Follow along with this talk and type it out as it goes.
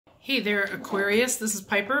Hey there, Aquarius. This is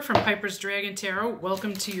Piper from Piper's Dragon Tarot.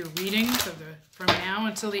 Welcome to your reading from now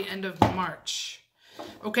until the end of March.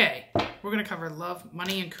 Okay, we're going to cover love,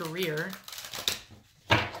 money, and career.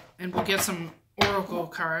 And we'll get some oracle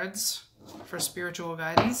cards for spiritual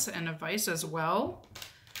guidance and advice as well.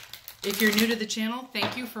 If you're new to the channel,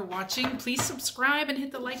 thank you for watching. Please subscribe and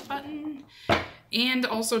hit the like button. And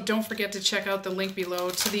also don't forget to check out the link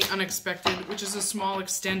below to The Unexpected, which is a small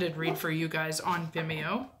extended read for you guys on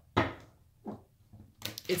Vimeo.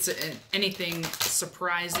 It's anything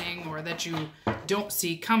surprising or that you don't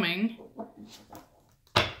see coming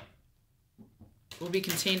will be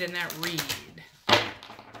contained in that read.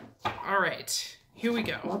 All right, here we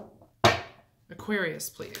go. Aquarius,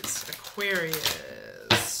 please.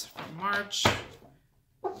 Aquarius for March.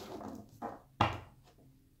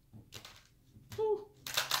 Whew.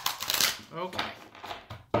 Okay,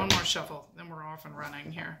 one more shuffle, then we're off and running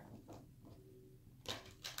here.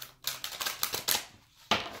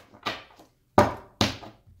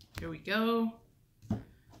 Here we go.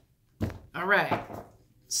 All right,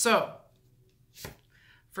 so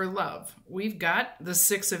for love, we've got the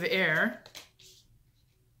Six of Air,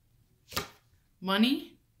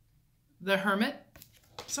 money, the Hermit,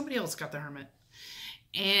 somebody else got the Hermit,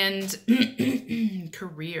 and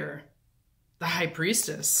career, the High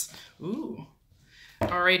Priestess. Ooh.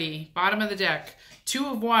 Alrighty, bottom of the deck, Two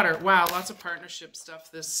of Water. Wow, lots of partnership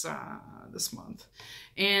stuff this month,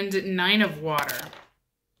 and Nine of Water.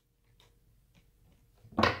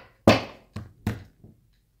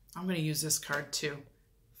 I'm going to use this card too.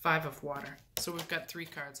 Five of Water. So we've got three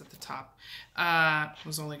cards at the top. I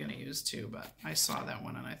was only going to use two, but I saw that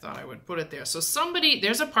one and I thought I would put it there. So somebody,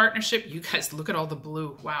 there's a partnership. You guys, look at all the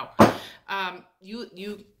blue. Wow.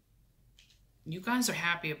 You guys are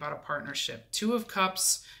happy about a partnership. Two of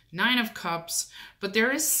Cups, Nine of Cups, but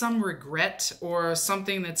there is some regret or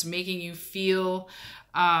something that's making you feel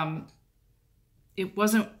it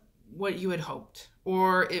wasn't what you had hoped.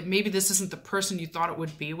 Or maybe this isn't the person you thought it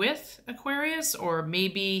would be with, Aquarius. Or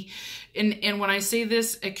maybe, and when I say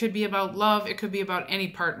this, it could be about love. It could be about any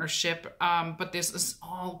partnership. But this is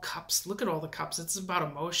all cups. Look at all the cups. It's about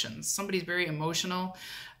emotions. Somebody's very emotional.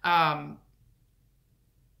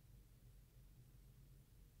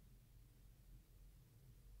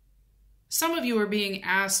 Some of you are being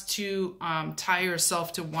asked to tie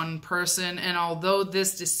yourself to one person. And although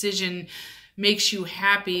this decision makes you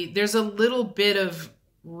happy, there's a little bit of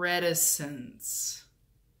reticence.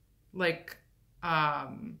 Like,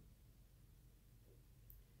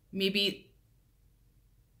 maybe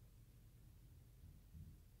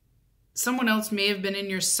someone else may have been in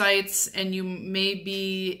your sights and you may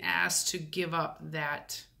be asked to give up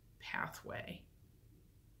that pathway.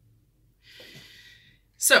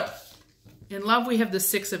 So, in love, we have the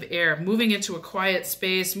Six of Air, moving into a quiet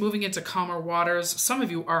space, moving into calmer waters. Some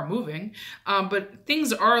of you are moving, but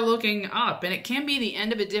things are looking up, and it can be the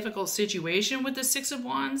end of a difficult situation with the Six of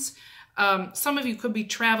Wands. Some of you could be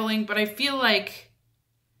traveling, but I feel like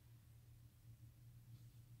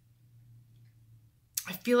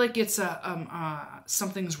it's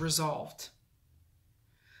something's resolved.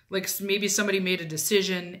 Like maybe somebody made a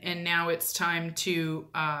decision and now it's time to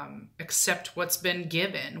accept what's been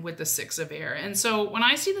given with the Six of Air. And so when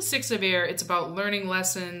I see the Six of Air, it's about learning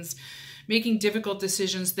lessons, making difficult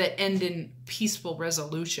decisions that end in peaceful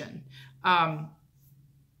resolution. Some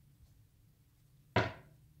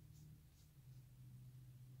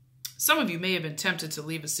of you may have been tempted to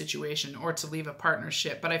leave a situation or to leave a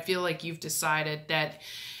partnership, but I feel like you've decided that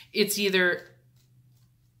it's either...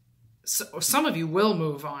 So some of you will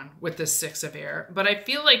move on with this Six of Air, but I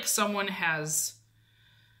feel like someone has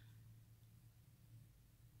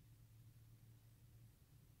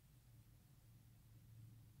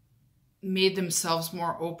made themselves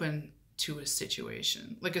more open to a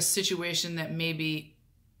situation, like a situation that maybe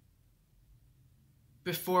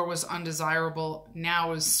before was undesirable,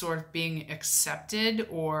 now is sort of being accepted,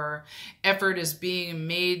 or effort is being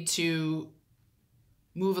made to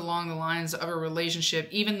move along the lines of a relationship,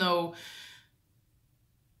 even though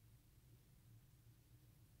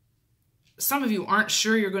some of you aren't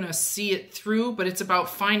sure you're going to see it through, but it's about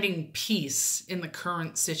finding peace in the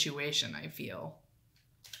current situation, I feel.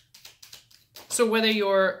 So whether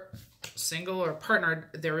you're single or partnered,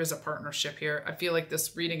 there is a partnership here. I feel like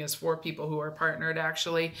this reading is for people who are partnered,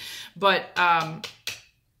 actually. But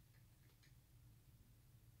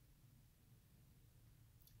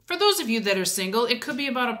for those of you that are single, it could be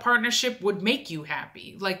about a partnership would make you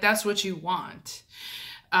happy. Like that's what you want.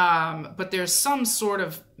 But there's some sort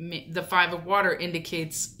of, the Five of Water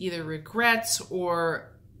indicates either regrets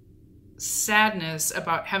or sadness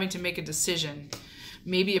about having to make a decision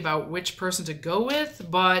maybe about which person to go with,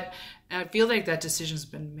 but I feel like that decision's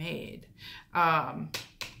been made.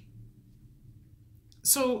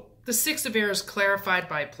 So the Six of Air is clarified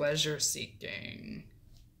by pleasure seeking.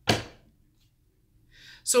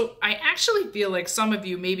 So I actually feel like some of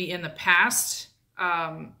you maybe in the past,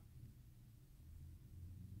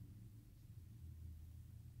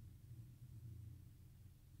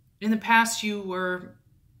 you were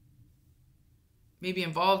maybe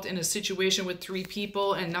involved in a situation with 3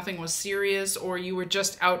 people and nothing was serious, or you were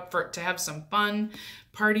just out to have some fun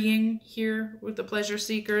partying here with the pleasure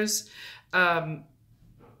seekers. But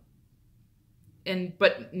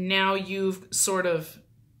now you've sort of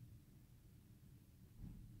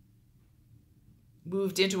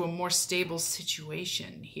moved into a more stable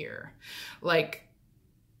situation here. Like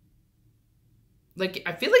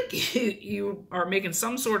I feel like you are making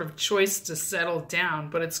some sort of choice to settle down,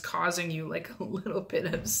 but it's causing you like a little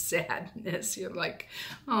bit of sadness. You're like,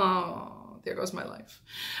 oh, there goes my life.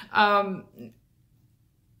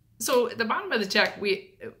 So at the bottom of the deck,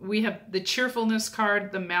 we have the cheerfulness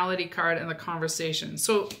card, the malady card, and the conversation.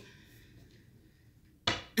 So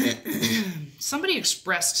somebody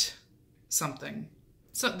expressed something.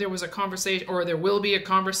 So there was a conversation, or there will be a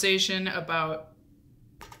conversation about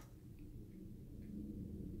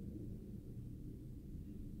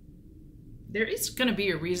there is going to be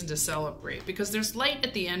a reason to celebrate because there's light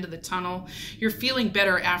at the end of the tunnel. You're feeling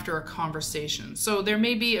better after a conversation. So there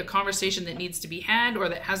may be a conversation that needs to be had or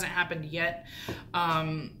that hasn't happened yet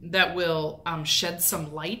that will shed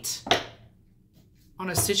some light on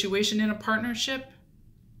a situation in a partnership.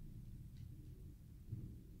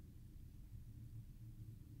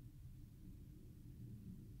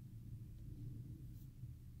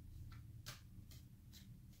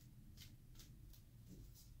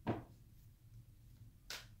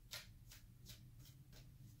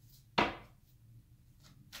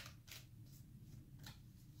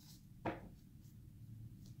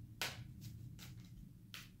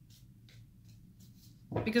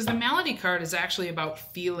 Because the malady card is actually about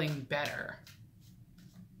feeling better.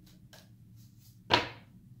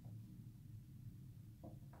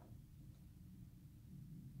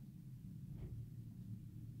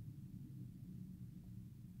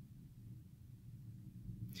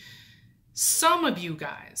 Some of you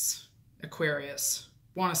guys, Aquarius,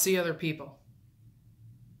 want to see other people.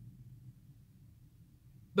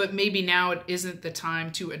 But maybe now it isn't the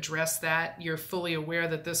time to address that. You're fully aware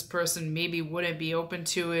that this person maybe wouldn't be open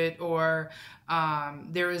to it, or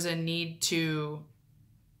there is a need to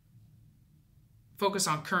focus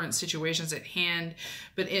on current situations at hand.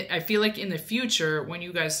 But I feel like in the future, when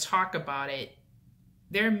you guys talk about it,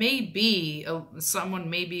 there may be, someone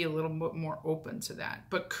may be a little bit more open to that.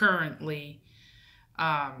 But currently,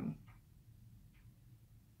 I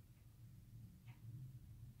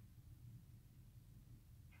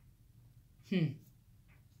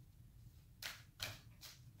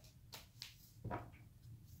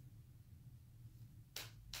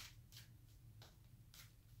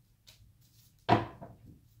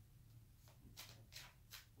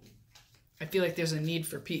feel like there's a need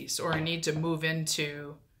for peace, or a need to move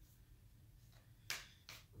into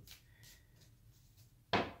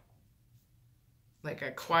like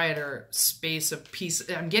a quieter space of peace.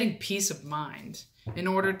 I'm getting peace of mind. In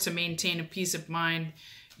order to maintain a peace of mind,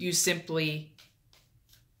 you simply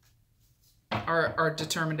are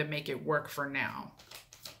determined to make it work for now.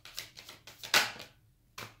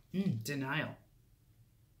 Denial.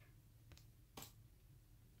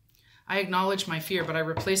 I acknowledge my fear, but I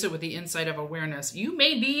replace it with the insight of awareness. You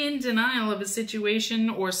may be in denial of a situation,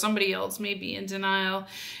 or somebody else may be in denial.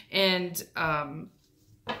 And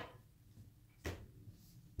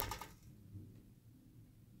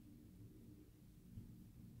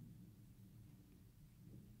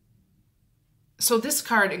so this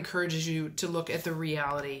card encourages you to look at the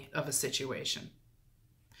reality of a situation.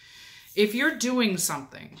 If you're doing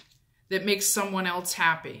something that makes someone else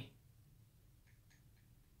happy,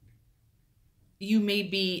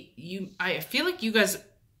 I feel like you guys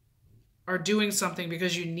are doing something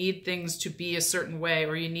because you need things to be a certain way,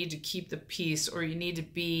 or you need to keep the peace, or you need to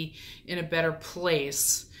be in a better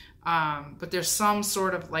place. But there's some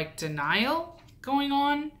sort of like denial going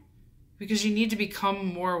on because you need to become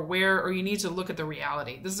more aware, or you need to look at the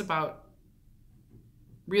reality. This is about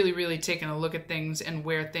really, really taking a look at things and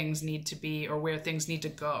where things need to be, or where things need to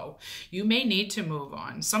go. You may need to move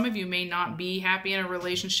on. Some of you may not be happy in a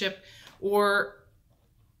relationship, or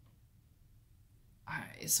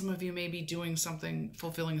some of you may be doing something,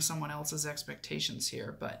 fulfilling someone else's expectations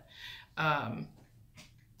here. But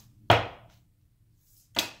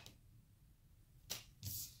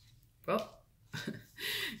well,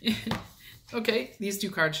 Okay, these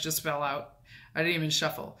two cards just fell out. I didn't even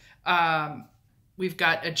shuffle. We've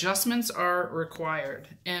got adjustments are required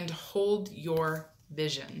and hold your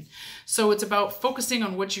vision. So it's about focusing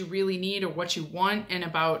on what you really need or what you want, and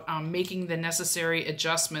about making the necessary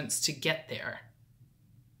adjustments to get there.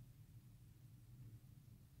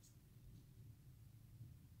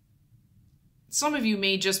 Some of you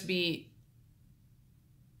may just be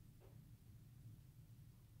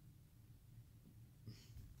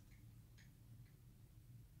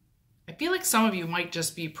I feel like some of you might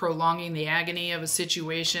just be prolonging the agony of a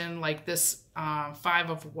situation. Like this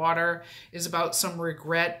Five of Water is about some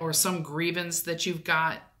regret or some grievance that you've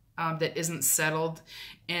got that isn't settled,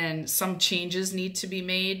 and some changes need to be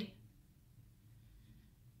made.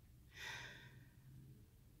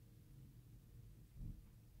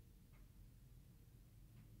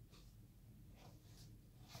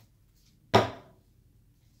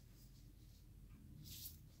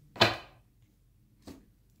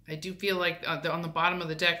 I do feel like on the bottom of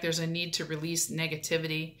the deck, there's a need to release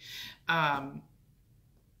negativity.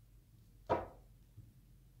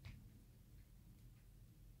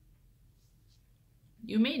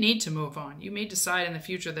 You may need to move on. You may decide in the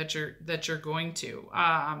future that you're going to.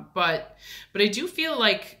 But I do feel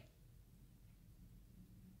like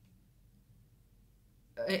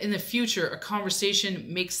in the future, a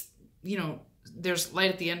conversation makes, there's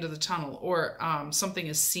light at the end of the tunnel, or something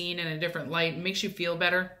is seen in a different light and makes you feel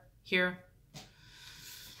better here.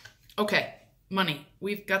 Okay, money.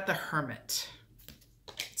 We've got the Hermit.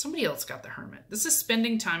 Somebody else got the Hermit. This is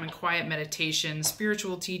spending time in quiet meditation,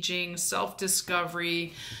 spiritual teaching,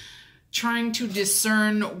 self-discovery, trying to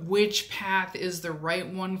discern which path is the right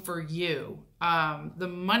one for you. The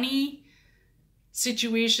money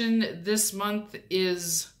situation this month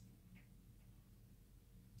is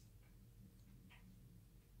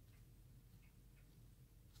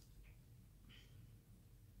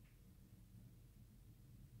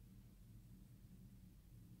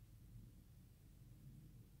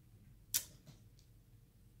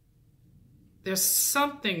there's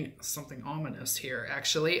something ominous here,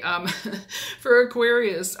 actually. For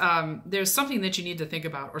Aquarius, there's something that you need to think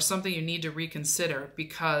about, or something you need to reconsider,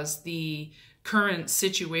 because the current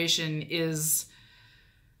situation is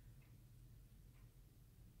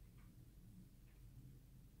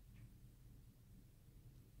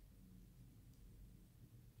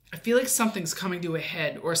I feel like something's coming to a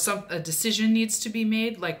head, or a decision needs to be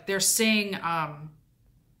made. Like they're saying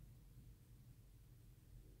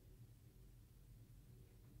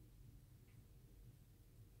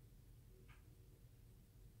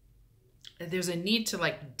there's a need to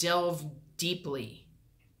like delve deeply.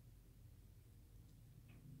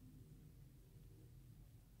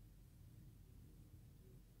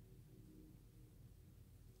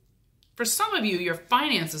 For some of you, your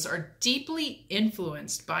finances are deeply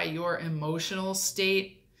influenced by your emotional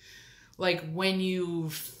state. Like when you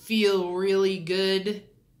feel really good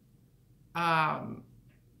about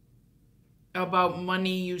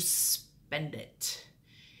money, you spend it.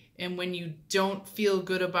 And when you don't feel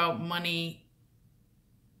good about money,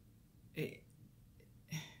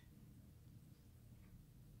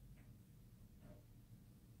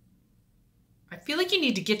 I feel like you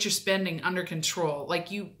need to get your spending under control. Like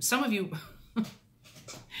some of you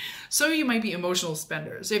might be emotional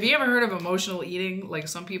spenders. Have you ever heard of emotional eating? Like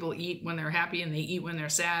some people eat when they're happy and they eat when they're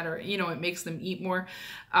sad, or, it makes them eat more.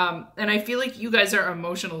 And I feel like you guys are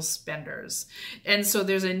emotional spenders. And so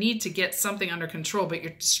there's a need to get something under control, but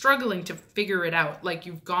you're struggling to figure it out. Like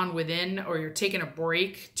you've gone within, or you're taking a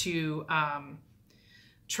break to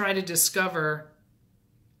try to discover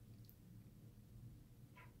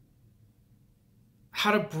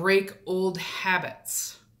how to break old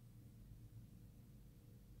habits.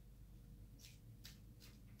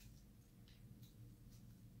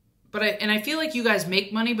 But I feel like you guys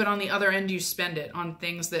make money, but on the other end, you spend it on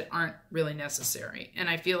things that aren't really necessary. And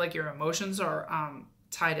I feel like your emotions are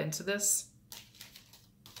tied into this.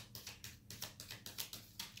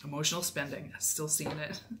 Emotional spending, still seeing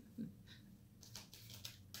it.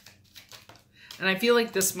 And I feel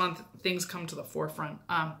like this month, things come to the forefront.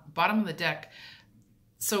 Bottom of the deck.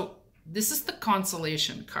 So this is the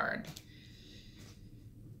consolation card.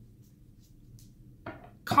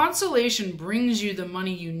 Consolation brings you the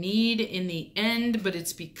money you need in the end, but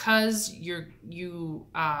it's because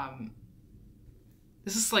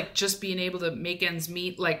this is like just being able to make ends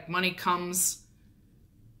meet. Like money comes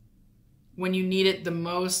when you need it the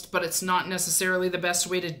most, but it's not necessarily the best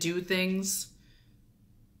way to do things.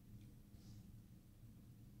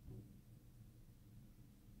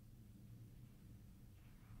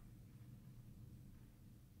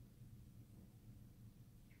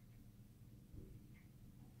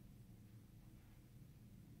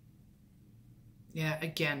 Yeah,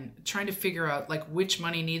 again, trying to figure out like which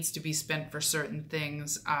money needs to be spent for certain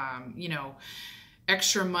things. You know,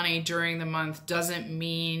 extra money during the month doesn't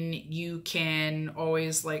mean you can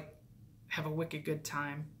always like have a wicked good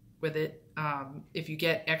time with it. If you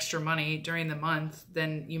get extra money during the month,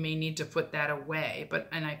 then you may need to put that away.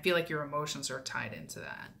 And I feel like your emotions are tied into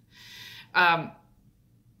that.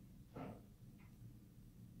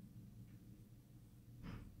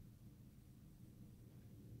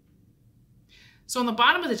 So on the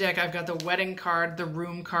bottom of the deck, I've got the wedding card, the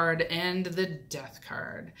room card, and the death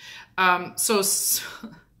card. Oh.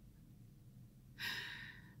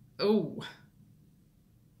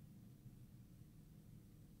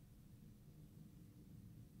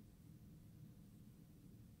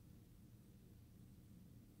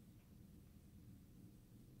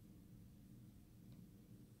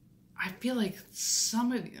 I feel like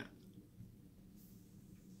some of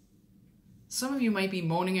you might be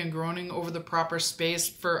moaning and groaning over the proper space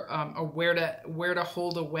for where to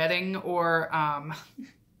hold a wedding, or I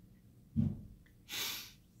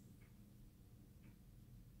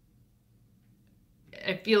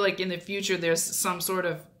feel like in the future there's some sort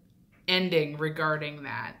of ending regarding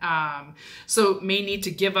that. So may need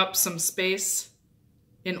to give up some space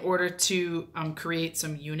in order to create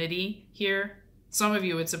some unity here. Some of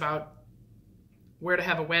you, it's about where to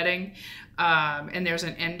have a wedding, and there's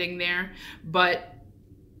an ending there, but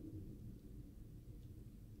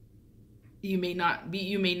you may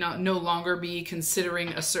no longer be considering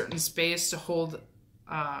a certain space to hold,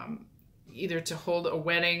 either to hold a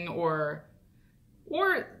wedding, or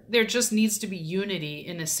there just needs to be unity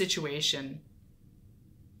in a situation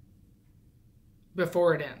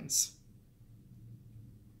before it ends.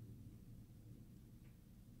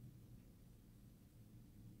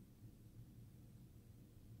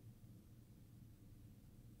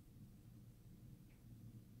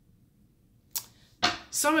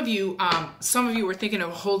 Some of you were thinking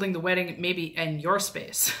of holding the wedding maybe in your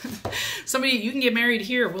space. Somebody, you can get married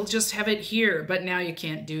here. We'll just have it here. But now you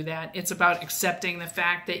can't do that. It's about accepting the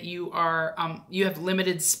fact that you have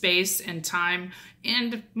limited space and time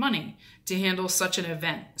and money to handle such an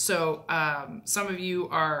event. So some of you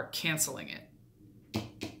are canceling it.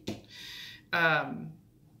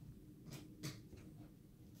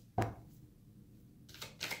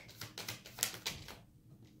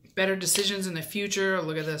 Better decisions in the future.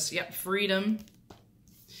 Look at this. Yep, freedom.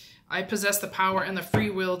 I possess the power and the free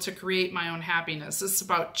will to create my own happiness. This is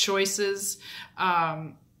about choices.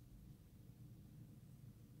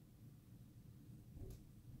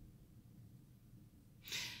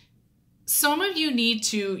 Some of you need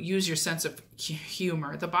to use your sense of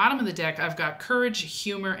humor. At the bottom of the deck, I've got courage,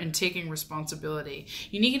 humor, and taking responsibility.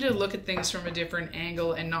 You need to look at things from a different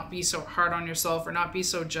angle and not be so hard on yourself, or not be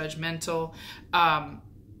so judgmental.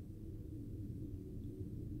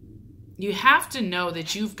 You have to know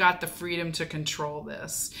that you've got the freedom to control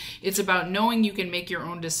this. It's about knowing you can make your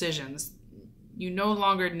own decisions. You no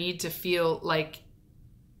longer need to feel like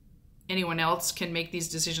anyone else can make these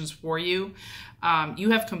decisions for you.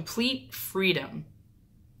 You have complete freedom.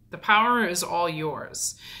 The power is all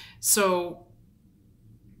yours. So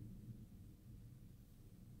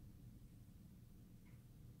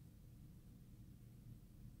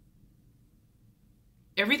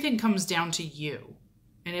everything comes down to you.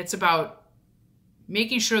 And it's about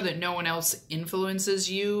making sure that no one else influences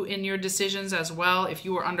you in your decisions as well. If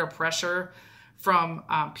you are under pressure from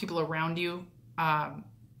people around you,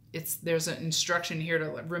 there's an instruction here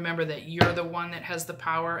to remember that you're the one that has the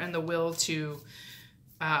power and the will to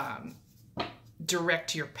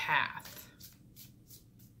direct your path.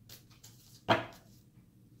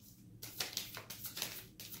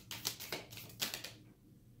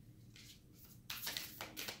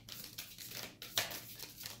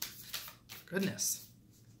 Goodness,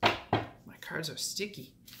 my cards are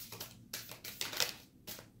sticky.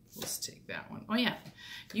 Let's take that one. Oh yeah,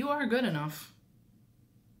 you are good enough.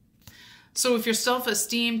 So if your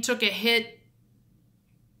self-esteem took a hit,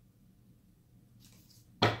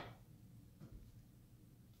 oh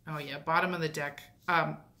yeah, bottom of the deck.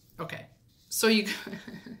 Okay, so you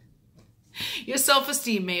your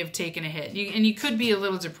self-esteem may have taken a hit, and you could be a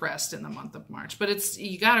little depressed in the month of March, but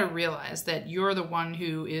you got to realize that you're the one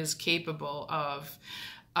who is capable of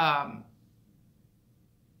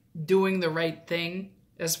doing the right thing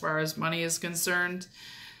as far as money is concerned.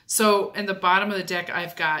 So in the bottom of the deck,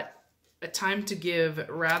 I've got a time to give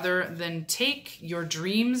rather than take. Your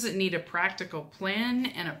dreams need a practical plan,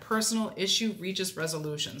 and a personal issue reaches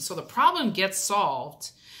resolution. So the problem gets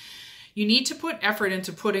solved. You need to put effort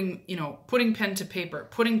into putting pen to paper,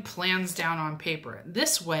 putting plans down on paper.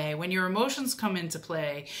 This way, when your emotions come into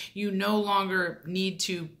play, you no longer need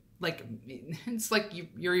to, like, it's like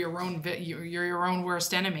you're your own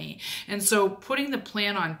worst enemy. And so putting the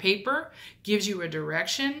plan on paper gives you a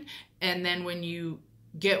direction. And then when you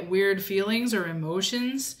get weird feelings or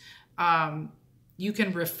emotions, you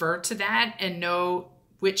can refer to that and know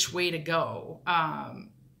which way to go.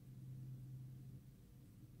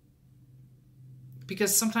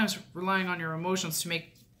 Because sometimes relying on your emotions to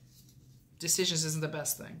make decisions isn't the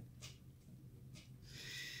best thing.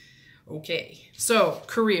 Okay, so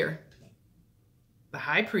career. The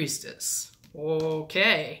High Priestess.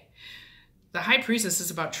 Okay. The High Priestess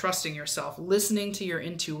is about trusting yourself, listening to your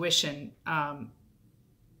intuition,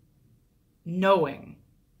 knowing.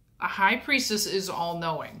 A High Priestess is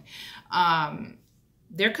all-knowing.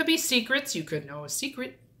 There could be secrets. You could know a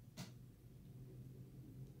secret.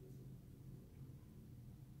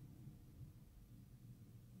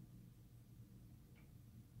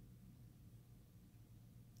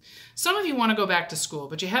 Some of you want to go back to school,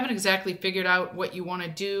 but you haven't exactly figured out what you want to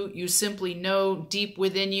do. You simply know deep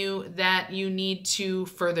within you that you need to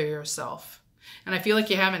further yourself. And I feel like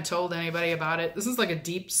you haven't told anybody about it. This is like a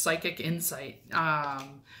deep psychic insight.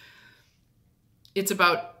 It's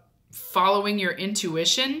about following your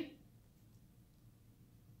intuition.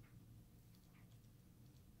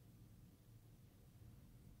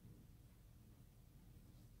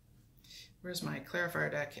 Where's my clarifier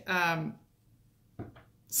deck?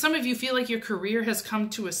 Some of you feel like your career has come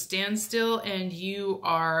to a standstill and you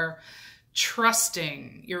are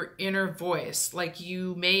trusting your inner voice. Like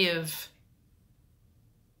you may have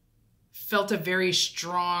felt a very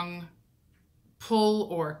strong pull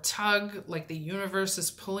or tug, like the universe is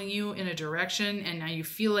pulling you in a direction, and now you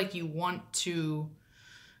feel like you want to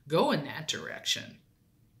go in that direction.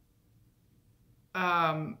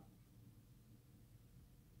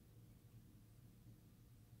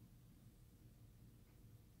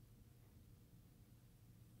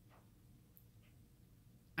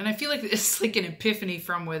 And I feel like it's like an epiphany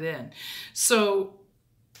from within. So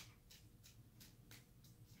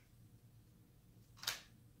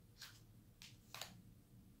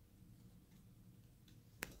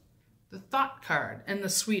the Thought card and the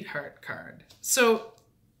Sweetheart card. So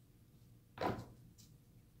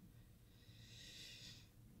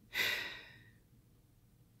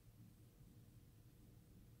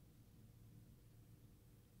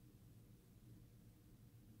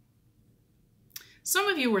some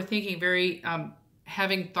of you were thinking very,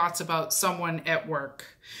 having thoughts about someone at work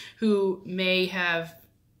who may have,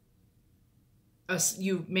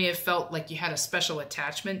 you may have felt like you had a special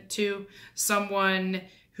attachment to someone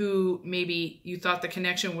who maybe you thought the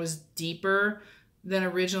connection was deeper than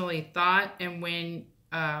originally thought. And when,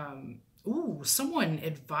 someone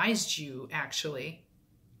advised you, actually.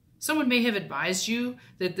 Someone may have advised you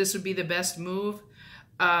that this would be the best move.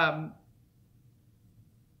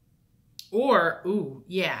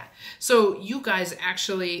 So you guys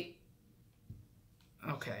actually,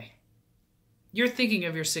 okay, you're thinking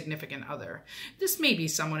of your significant other. This may be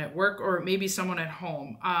someone at work or maybe someone at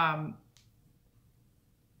home.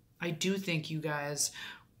 I do think you guys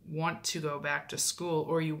want to go back to school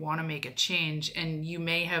or you want to make a change, and you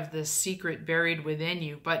may have this secret buried within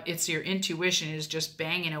you, but it's your intuition is just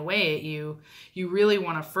banging away at you. You really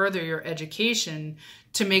want to further your education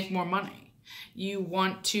to make more money. You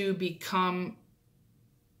want to become,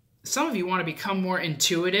 some of you want to become more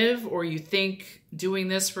intuitive, or you think doing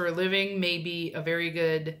this for a living may be a very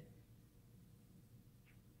good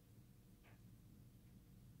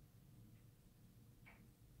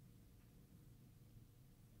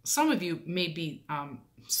some of you may be,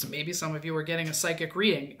 maybe some of you are getting a psychic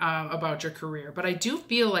reading about your career, but I do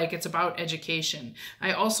feel like it's about education.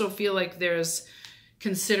 I also feel like there's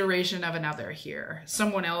consideration of another here,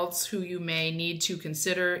 someone else who you may need to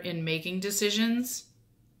consider in making decisions,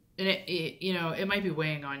 and it might be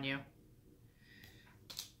weighing on you.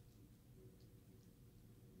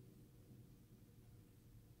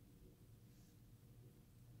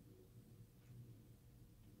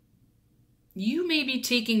 You may be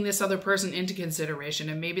taking this other person into consideration,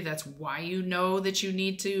 and maybe that's why you know that you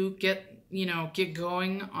need to get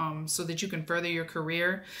going so that you can further your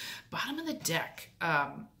career. Bottom of the deck,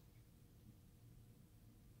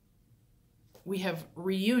 we have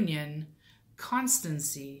reunion,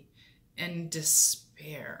 constancy, and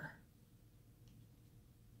despair.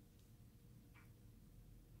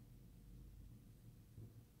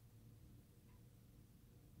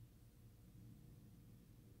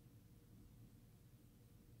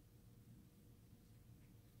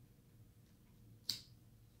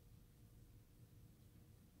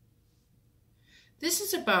 This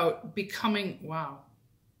is about becoming, wow.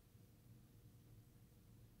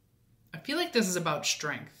 I feel like this is about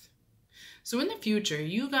strength. So in the future,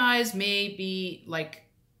 you guys may be like,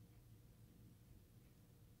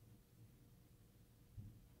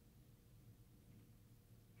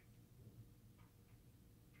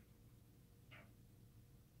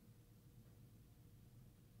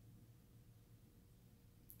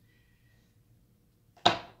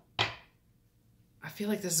 I feel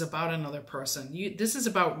like this is about another person. This is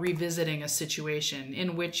about revisiting a situation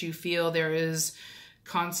in which you feel there is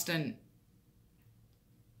constant,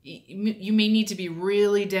 you may need to be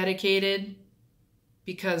really dedicated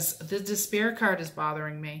because the despair card is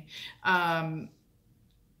bothering me.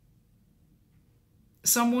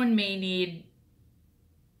 Someone may need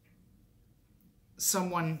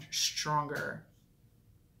someone stronger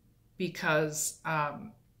because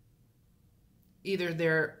either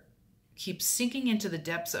they're keep sinking into the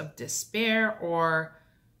depths of despair, or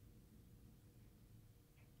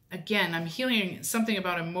again, I'm hearing something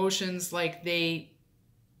about emotions like I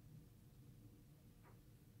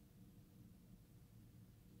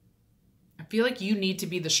feel like you need to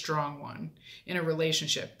be the strong one in a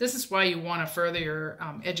relationship. This is why you want to further your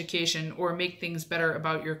education or make things better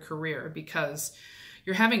about your career, because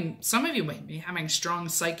you're having, some of you might be having strong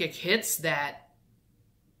psychic hits that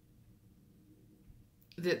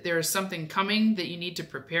there's something coming that you need to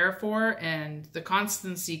prepare for. And the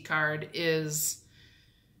constancy card is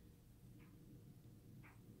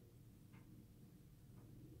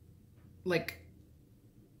like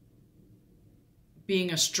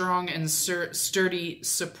being a strong and sturdy,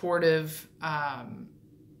 supportive,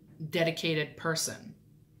 dedicated person.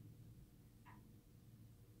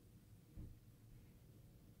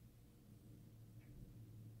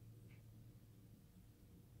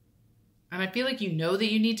 And I feel like you know that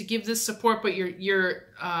you need to give this support, but you're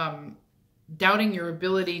doubting your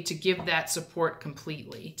ability to give that support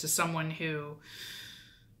completely to someone who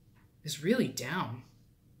is really down.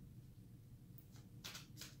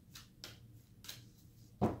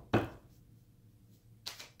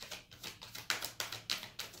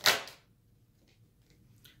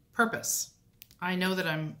 Purpose. I know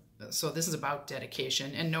that so this is about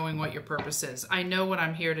dedication and knowing what your purpose is. I know what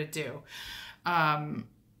I'm here to do.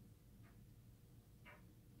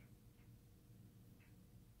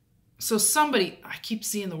 So somebody, I keep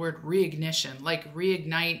seeing the word reignition, like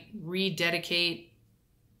reignite, rededicate.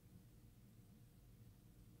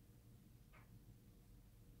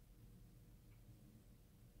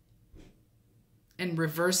 And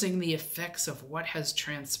reversing the effects of what has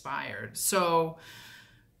transpired. So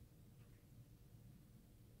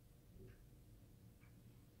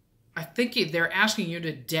I think they're asking you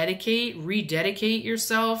to rededicate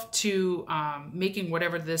yourself to making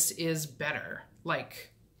whatever this is better. Like,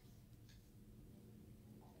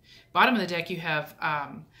 bottom of the deck, you have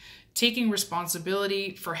taking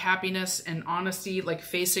responsibility for happiness and honesty, like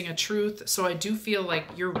facing a truth. So I do feel like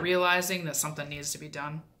you're realizing that something needs to be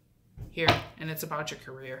done here, and it's about your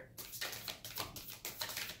career.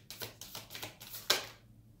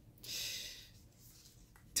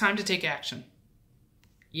 Time to take action.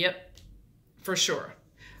 Yep, for sure.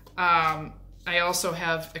 I also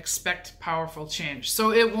have expect powerful change.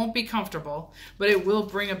 So it won't be comfortable, but it will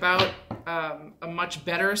bring about a much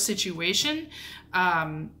better situation.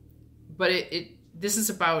 But this is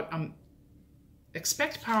about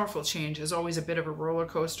expect powerful change is always a bit of a roller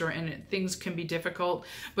coaster, and things can be difficult,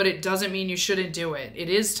 but it doesn't mean you shouldn't do it. It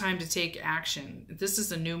is time to take action. This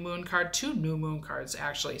is a new moon card, 2 new moon cards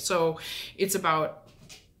actually. So it's about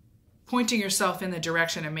pointing yourself in the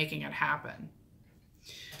direction and making it happen.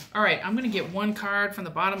 All right, I'm going to get 1 card from the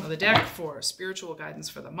bottom of the deck for spiritual guidance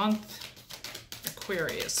for the month.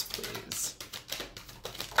 Aquarius, please.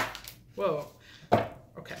 Whoa.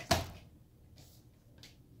 Okay.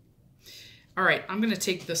 All right, I'm going to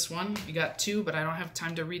take this one. You got 2, but I don't have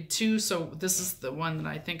time to read 2, so this is the one that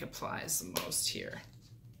I think applies the most here.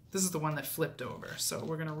 This is the one that flipped over. So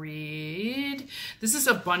we're going to read. This is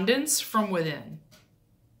abundance from within.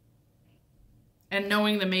 And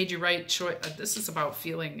knowing the made you right choice. This is about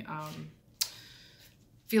feeling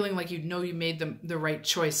feeling like you know you made the right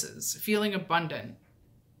choices. Feeling abundant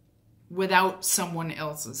without someone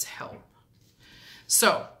else's help.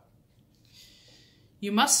 So,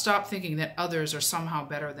 you must stop thinking that others are somehow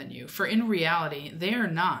better than you. For in reality, they are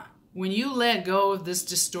not. When you let go of this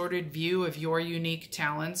distorted view of your unique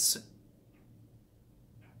talents,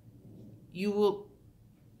 you will...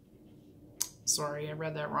 Sorry, I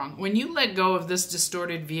read that wrong. When you let go of this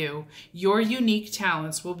distorted view, your unique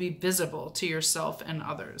talents will be visible to yourself and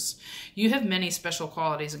others. You have many special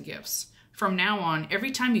qualities and gifts. From now on,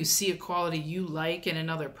 every time you see a quality you like in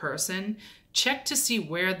another person, check to see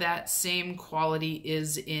where that same quality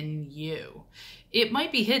is in you. It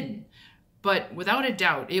might be hidden, but without a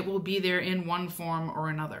doubt, it will be there in one form or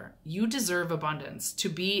another. You deserve abundance, to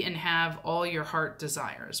be and have all your heart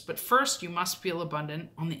desires. But first, you must feel abundant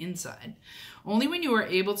on the inside. Only when you are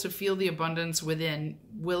able to feel the abundance within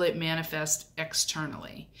will it manifest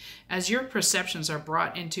externally. As your perceptions are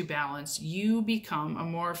brought into balance, you become a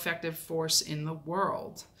more effective force in the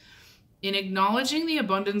world. In acknowledging the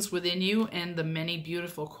abundance within you and the many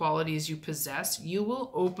beautiful qualities you possess, you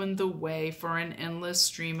will open the way for an endless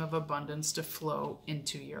stream of abundance to flow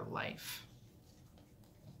into your life.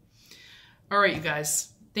 All right, you guys,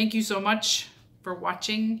 thank you so much for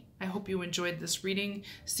watching. I hope you enjoyed this reading.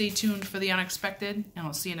 Stay tuned for the unexpected, and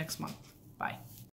I'll see you next month. Bye.